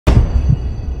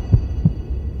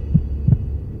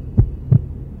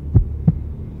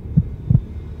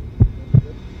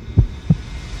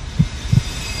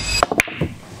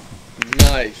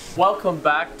Welcome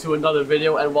back to another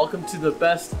video and welcome to the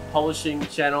best publishing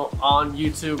channel on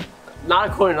YouTube. Not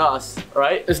according to us,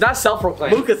 right? It's not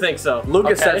self-proclaimed. Luca thinks so.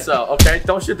 Luca said so, okay?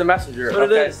 Don't shoot the messenger, But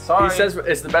okay? it is. Sorry. He says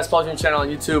it's the best publishing channel on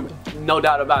YouTube, no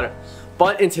doubt about it.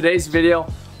 But in today's video,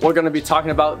 we're gonna be talking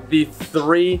about the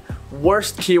 3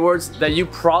 worst keywords that you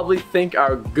probably think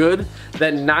are good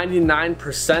that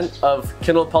 99% of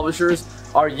Kindle publishers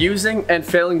are using and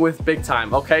failing with big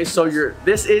time, okay? So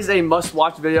this is a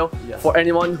must-watch video for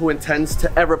anyone who intends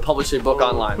to ever publish a book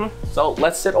online. So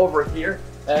let's sit over here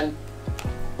and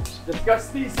discuss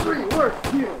these 3 worst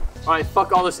keywords. Alright,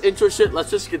 fuck all this intro shit.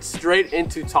 Let's just get straight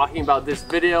into talking about this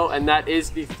video, and that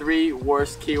is the 3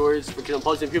 worst keywords for Kindle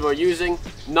publishing people are using.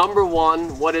 Number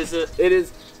 1, what is it? It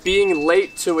is being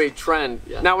late to a trend.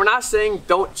 Now, we're not saying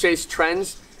don't chase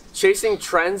trends. Chasing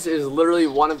trends is literally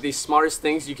one of the smartest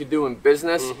things you could do in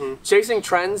business. Chasing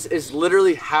trends is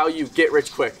literally how you get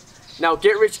rich quick. Now,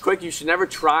 get rich quick, you should never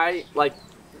try, like,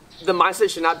 the mindset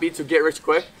should not be to get rich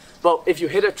quick, but if you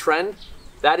hit a trend,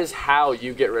 that is how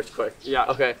you get rich quick. Yeah.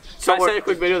 Okay. So can I say a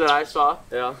quick video that I saw?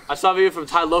 Yeah. I saw a video from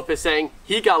Ty Lopez saying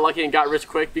he got lucky and got rich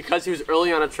quick because he was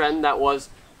early on a trend that was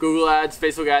Google ads,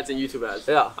 Facebook ads, and YouTube ads.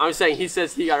 Yeah. I'm saying he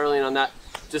says he got early on that.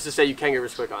 Just to say you can get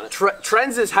rich quick on it.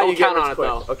 Trends is how you get rich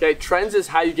quick, okay? Trends is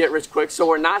how you get rich quick. So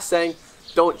we're not saying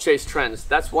don't chase trends.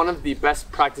 That's one of the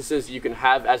best practices you can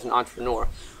have as an entrepreneur.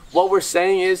 What we're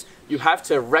saying is you have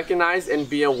to recognize and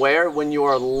be aware when you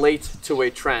are late to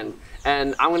a trend.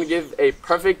 And I'm gonna give a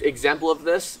perfect example of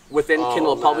this within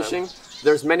Kindle publishing.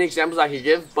 There's many examples I could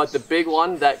give, but the big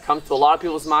one that comes to a lot of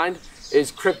people's mind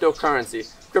is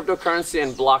cryptocurrency. Cryptocurrency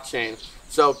and blockchain.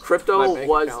 So crypto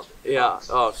was,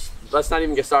 let's not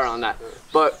even get started on that.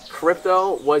 But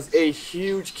crypto was a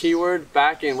huge keyword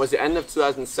back in, was the end of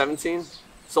 2017?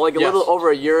 So like a little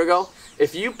over a year ago.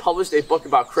 If you published a book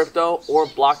about crypto or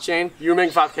blockchain, you were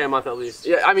making $5K a month at least.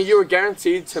 Yeah, I mean, you were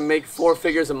guaranteed to make 4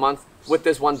 figures a month with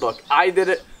this one book. I did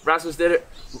it, Rasmus did it,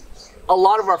 a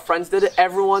lot of our friends did it.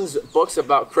 Everyone's books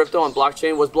about crypto and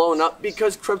blockchain was blowing up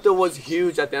because crypto was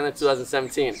huge at the end of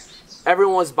 2017.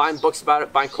 Everyone was buying books about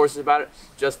it, buying courses about it,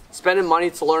 just spending money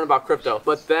to learn about crypto.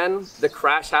 But then the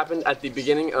crash happened at the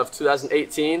beginning of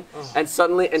 2018, and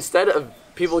suddenly, instead of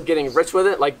people getting rich with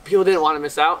it, like people didn't want to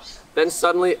miss out, then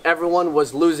suddenly everyone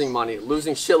was losing money,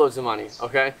 losing shitloads of money,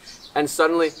 okay? And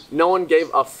suddenly no one gave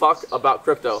a fuck about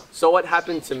crypto. So what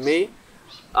happened to me,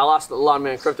 I lost a lot of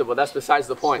money in crypto, but that's besides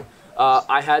the point.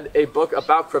 I had a book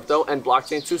about crypto and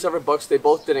blockchain, 2 separate books, they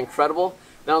both did incredible.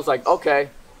 Then I was like, okay,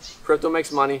 crypto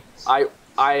makes money.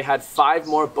 I had 5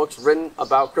 more books written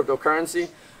about cryptocurrency.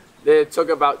 It took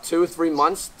about 2-3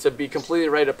 months to be completely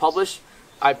ready to publish.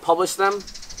 I published them.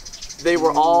 They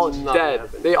were all dead.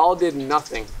 They all did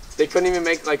nothing. They couldn't even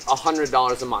make like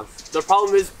 $100 a month. The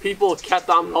problem is people kept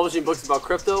on publishing books about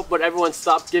crypto, but everyone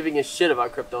stopped giving a shit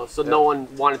about crypto, so no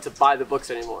one wanted to buy the books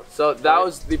anymore. So that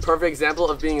was the perfect example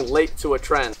of being late to a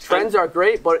trend. Trends are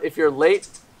great, but if you're late,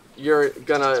 you're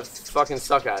gonna fucking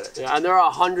suck at it. Yeah, and there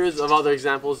are hundreds of other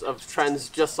examples of trends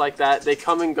just like that. They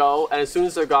come and go, and as soon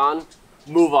as they're gone,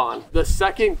 move on. The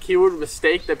second keyword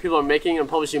mistake that people are making and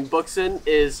publishing books in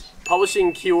is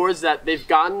publishing keywords that they've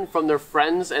gotten from their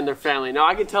friends and their family. Now,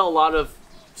 I can tell a lot of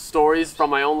stories from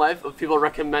my own life of people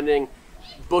recommending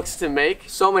books to make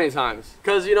so many times,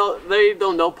 because you know they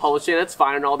don't know publishing, that's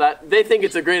fine and all that. They think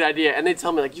it's a great idea and they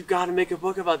tell me like, you gotta make a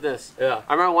book about this. I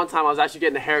remember one time I was actually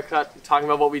getting a haircut talking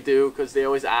about what we do, because they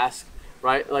always ask,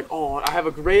 right, like, oh, I have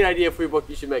a great idea for your book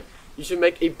you should make. You should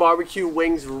make a barbecue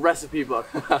wings recipe book.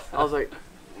 I was like,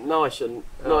 no I shouldn't,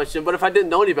 no I shouldn't. But if I didn't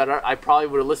know any better, I probably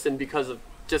would have listened because of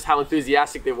just how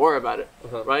enthusiastic they were about it,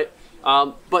 right?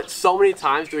 But so many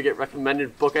times do we get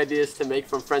recommended book ideas to make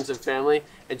from friends and family,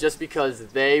 and just because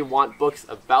they want books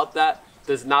about that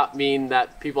does not mean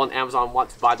that people on Amazon want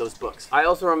to buy those books. I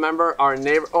also remember our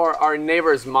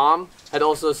neighbor's mom had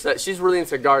also said she's really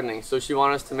into gardening, so she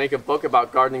wanted us to make a book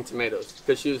about gardening tomatoes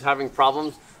because she was having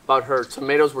problems about her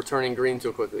tomatoes were turning green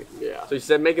too quickly. So she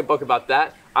said make a book about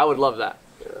that. I would love that.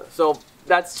 So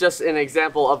that's just an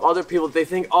example of other people. They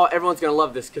think, oh, everyone's gonna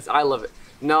love this because I love it.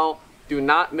 No. Do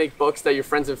not make books that your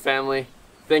friends and family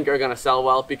think are gonna sell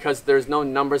well, because there's no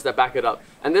numbers that back it up.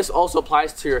 And this also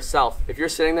applies to yourself. If you're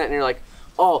sitting there and you're like,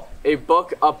 oh, a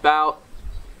book about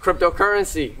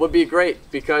cryptocurrency would be great,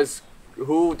 because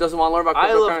who doesn't want to learn about cryptocurrency?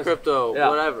 I love crypto,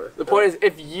 whatever. The point is,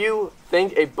 if you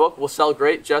think a book will sell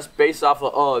great just based off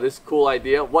of, oh, this cool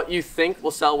idea, what you think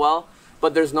will sell well,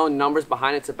 but there's no numbers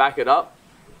behind it to back it up,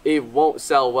 it won't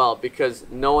sell well because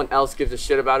no one else gives a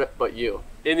shit about it but you.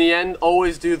 In the end,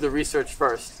 always do the research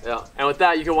first. And with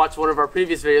that, you can watch one of our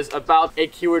previous videos about a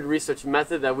keyword research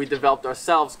method that we developed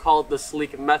ourselves called the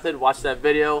Sleek Method. Watch that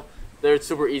video. there it's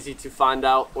super easy to find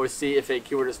out or see if a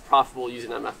keyword is profitable using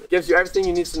that method. Gives you everything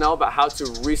you need to know about how to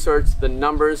research the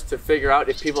numbers to figure out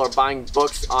if people are buying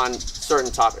books on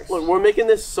certain topics. Look, we're making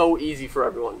this so easy for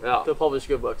everyone to publish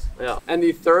good books. And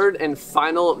the third and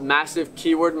final massive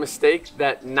keyword mistake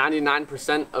that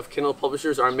 99% of Kindle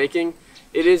publishers are making,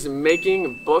 it is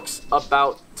making books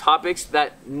about topics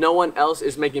that no one else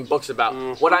is making books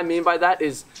about. What I mean by that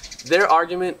is their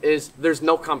argument is there's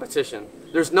no competition.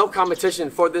 There's no competition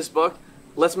for this book.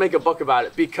 Let's make a book about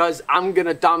it because I'm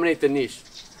gonna dominate the niche.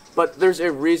 But there's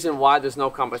a reason why there's no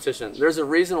competition. There's a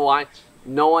reason why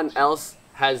no one else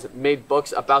has made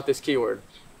books about this keyword.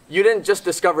 You didn't just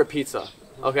discover pizza,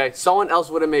 okay? Someone else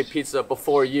would have made pizza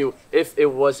before you if it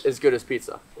was as good as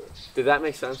pizza. Did that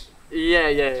make sense?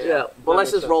 Yeah. But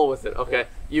let's just roll with it, okay?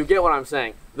 You get what I'm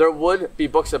saying. There would be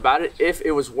books about it if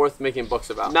it was worth making books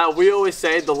about. Now, we always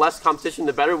say the less competition,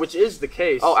 the better, which is the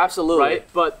case. Oh, absolutely. Right?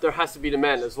 But there has to be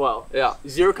demand as well. Yeah.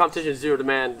 Zero competition, zero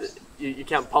demand. You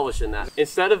can't publish in that.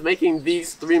 Instead of making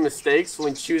these 3 mistakes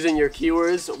when choosing your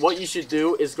keywords, what you should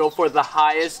do is go for the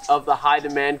highest of the high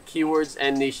demand keywords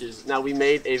and niches. Now, we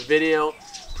made a video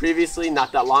previously,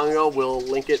 not that long ago. We'll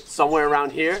link it somewhere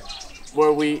around here,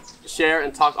 where we share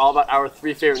and talk all about our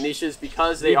 3 favorite niches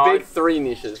because they are the big 3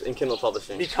 niches in Kindle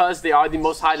publishing. Because they are the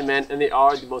most high demand, and they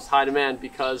are the most high demand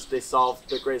because they solve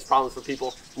the greatest problems for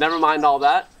people. Never mind all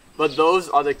that, but those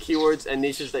are the keywords and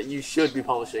niches that you should be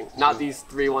publishing, not these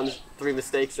 3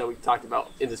 mistakes that we talked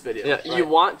about in this video. Yeah, right. You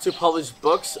want to publish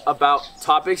books about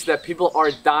topics that people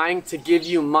are dying to give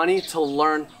you money to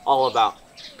learn all about.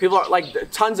 People are like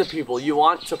tons of people. You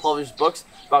want to publish books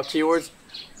about keywords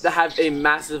that have a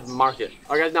massive market.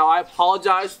 Alright guys, now I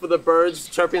apologize for the birds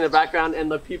chirping in the background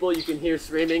and the people you can hear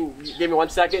screaming. Give me 1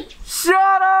 second. Shut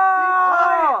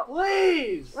up!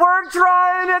 Please! We're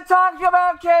trying to talk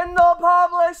about Kindle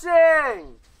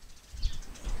publishing!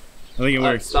 I think it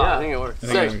works. Stop. Yeah, I think it works.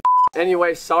 Sick.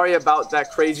 Anyway, sorry about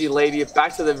that crazy lady.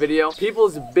 Back to the video.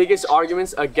 People's biggest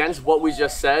arguments against what we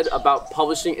just said about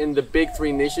publishing in the big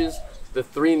 3 niches, the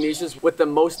 3 niches with the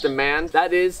most demand,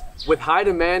 that is, with high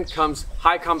demand comes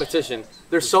high competition.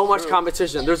 There's so much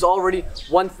competition. There's already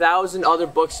 1,000 other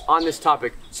books on this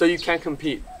topic, so you can't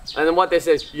compete. And then what they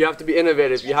say is you have to be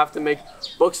innovative. You have to make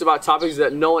books about topics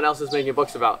that no one else is making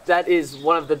books about. That is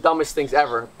one of the dumbest things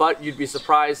ever, but you'd be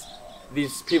surprised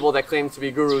these people that claim to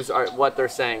be gurus are what they're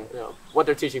saying, what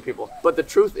they're teaching people. But the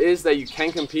truth is that you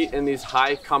can compete in these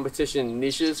high competition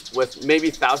niches with maybe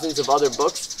thousands of other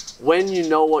books when you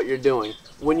know what you're doing.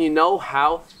 When you know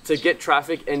how to get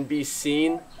traffic and be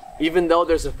seen, even though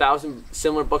there's 1,000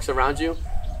 similar books around you,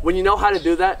 when you know how to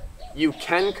do that, you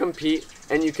can compete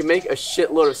and you can make a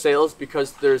shitload of sales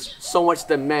because there's so much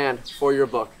demand for your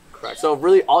book. Correct. So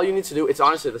really all you need to do, it's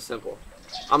honestly this simple.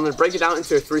 I'm going to break it down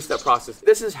into a 3-step process.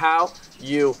 This is how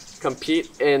you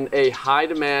compete in a high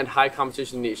demand, high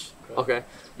competition niche. Okay.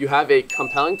 You have a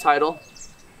compelling title,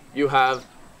 you have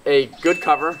a good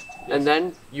cover, and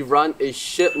then you run a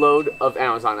shitload of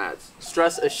Amazon ads.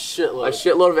 Stress a shitload. A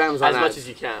shitload of Amazon ads. As much as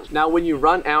you can. Now when you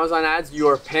run Amazon ads, you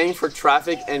are paying for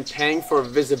traffic and paying for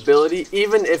visibility,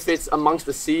 even if it's amongst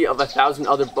the sea of 1,000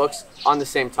 other books on the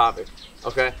same topic.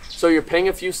 Okay? So you're paying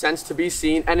a few cents to be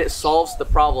seen, and it solves the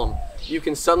problem. You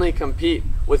can suddenly compete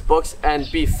with books and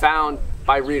be found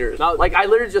by readers. Now, like I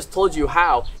literally just told you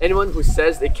how. Anyone who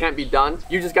says it can't be done,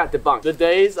 you just got debunked. The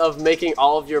days of making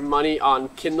all of your money on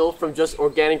Kindle from just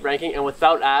organic ranking and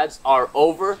without ads are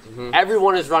over.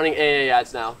 Everyone is running AA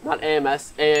ads now. Not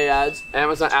AMS, AA ads.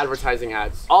 Amazon advertising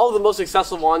ads. All of the most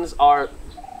successful ones are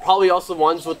probably also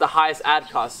ones with the highest ad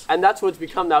costs. And that's what it's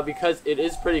become now because it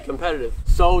is pretty competitive.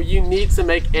 So you need to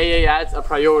make AA ads a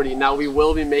priority. Now we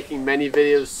will be making many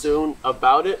videos soon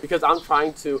about it because I'm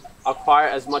trying to acquire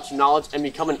as much knowledge and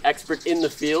become an expert in the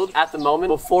field at the moment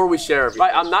before we share everything.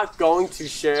 Right, I'm not going to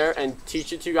share and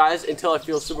teach it to you guys until I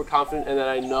feel super confident and that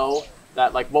I know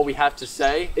that like what we have to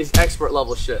say is expert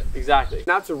level shit. Exactly.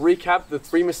 Now to recap the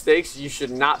 3 mistakes you should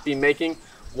not be making.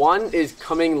 1 is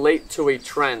coming late to a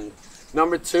trend.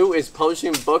 Number 2 is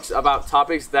publishing books about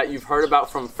topics that you've heard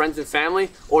about from friends and family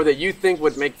or that you think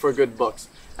would make for good books.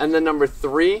 And then number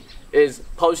 3 is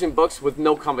publishing books with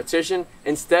no competition.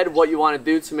 Instead, what you want to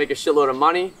do to make a shitload of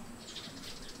money.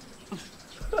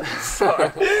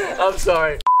 I'm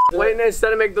sorry. Wait,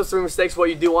 instead of making those 3 mistakes, what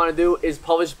you do want to do is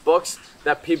publish books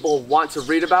that people want to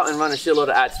read about and run a shitload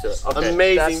of ads to it. Okay,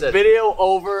 amazing. Video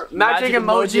over. Magic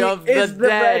emoji of the is the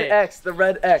day. red X. The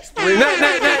red X.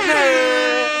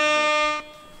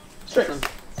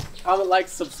 Comment, like,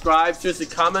 subscribe, seriously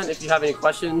comment if you have any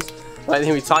questions about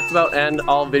anything we talked about and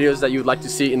all videos that you would like to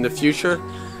see in the future.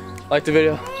 Like the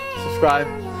video, subscribe,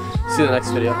 see you in the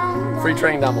next video. Free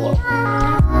training down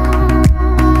below.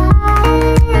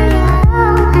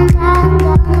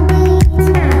 Thank you.